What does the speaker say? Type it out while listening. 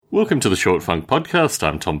Welcome to the Short Funk Podcast.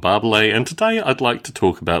 I'm Tom Barbalet, and today I'd like to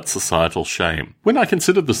talk about societal shame. When I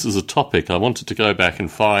considered this as a topic, I wanted to go back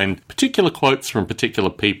and find particular quotes from particular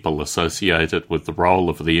people associated with the role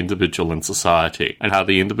of the individual in society, and how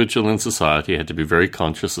the individual in society had to be very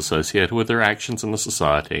conscious associated with their actions in the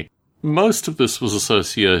society. Most of this was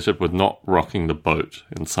associated with not rocking the boat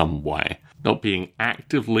in some way, not being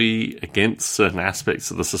actively against certain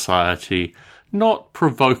aspects of the society, not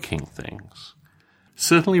provoking things.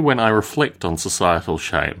 Certainly when I reflect on societal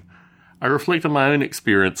shame, I reflect on my own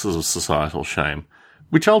experiences of societal shame,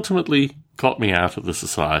 which ultimately got me out of the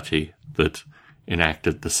society that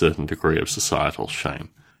enacted the certain degree of societal shame.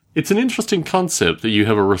 It's an interesting concept that you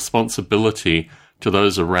have a responsibility to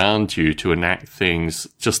those around you to enact things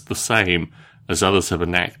just the same as others have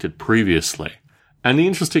enacted previously. And the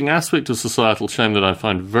interesting aspect of societal shame that I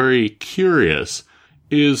find very curious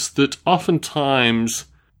is that oftentimes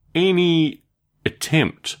any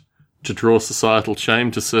attempt to draw societal shame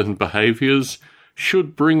to certain behaviours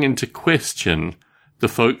should bring into question the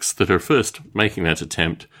folks that are first making that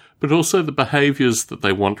attempt, but also the behaviours that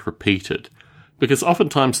they want repeated. Because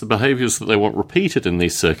oftentimes the behaviours that they want repeated in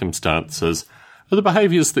these circumstances are the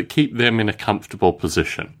behaviours that keep them in a comfortable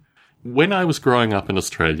position. When I was growing up in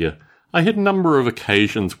Australia, I had a number of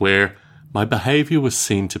occasions where my behaviour was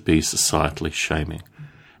seen to be societally shaming.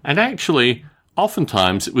 And actually,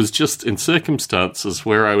 oftentimes it was just in circumstances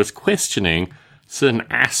where I was questioning certain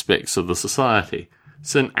aspects of the society,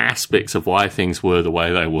 certain aspects of why things were the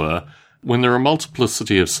way they were. When there are a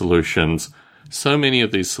multiplicity of solutions, so many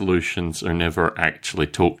of these solutions are never actually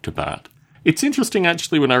talked about. It's interesting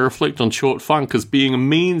actually when I reflect on Short Funk as being a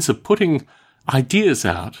means of putting ideas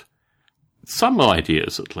out, some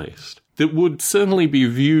ideas at least, that would certainly be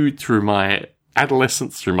viewed through my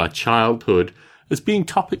adolescence, through my childhood, as being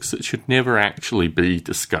topics that should never actually be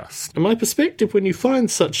discussed. And my perspective when you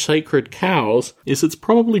find such sacred cows is it's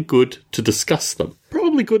probably good to discuss them.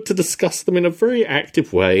 Probably good to discuss them in a very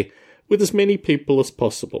active way with as many people as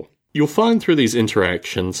possible. You'll find through these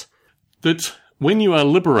interactions that when you are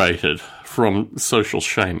liberated from social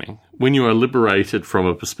shaming, when you are liberated from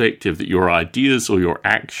a perspective that your ideas or your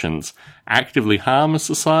actions actively harm a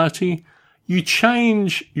society, you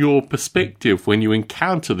change your perspective when you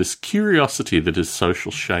encounter this curiosity that is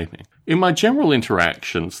social shaming. In my general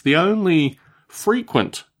interactions, the only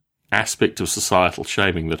frequent aspect of societal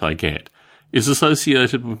shaming that I get is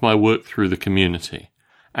associated with my work through the community,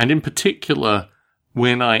 and in particular,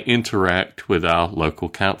 when I interact with our local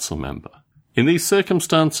council member. In these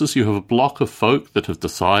circumstances, you have a block of folk that have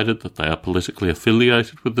decided that they are politically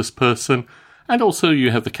affiliated with this person, and also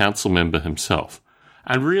you have the council member himself.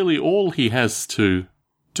 And really all he has to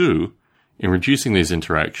do in reducing these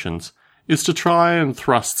interactions is to try and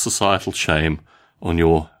thrust societal shame on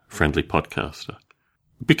your friendly podcaster.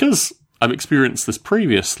 Because I've experienced this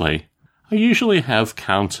previously, I usually have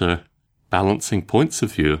counter-balancing points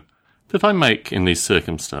of view that I make in these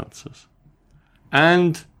circumstances.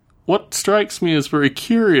 And what strikes me as very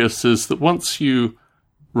curious is that once you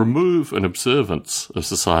remove an observance of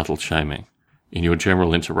societal shaming in your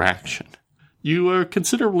general interaction, you are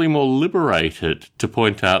considerably more liberated to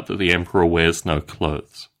point out that the emperor wears no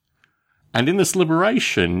clothes. And in this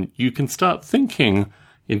liberation, you can start thinking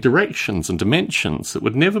in directions and dimensions that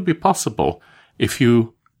would never be possible if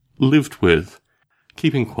you lived with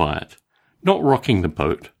keeping quiet, not rocking the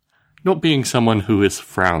boat, not being someone who is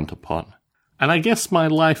frowned upon. And I guess my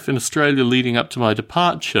life in Australia leading up to my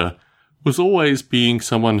departure was always being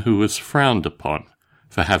someone who was frowned upon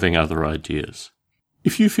for having other ideas.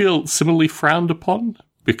 If you feel similarly frowned upon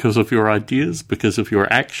because of your ideas, because of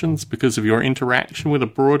your actions, because of your interaction with a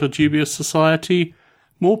broader dubious society,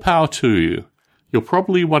 more power to you. You're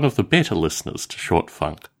probably one of the better listeners to Short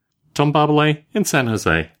Funk. Tom Barbalet in San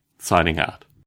Jose, signing out.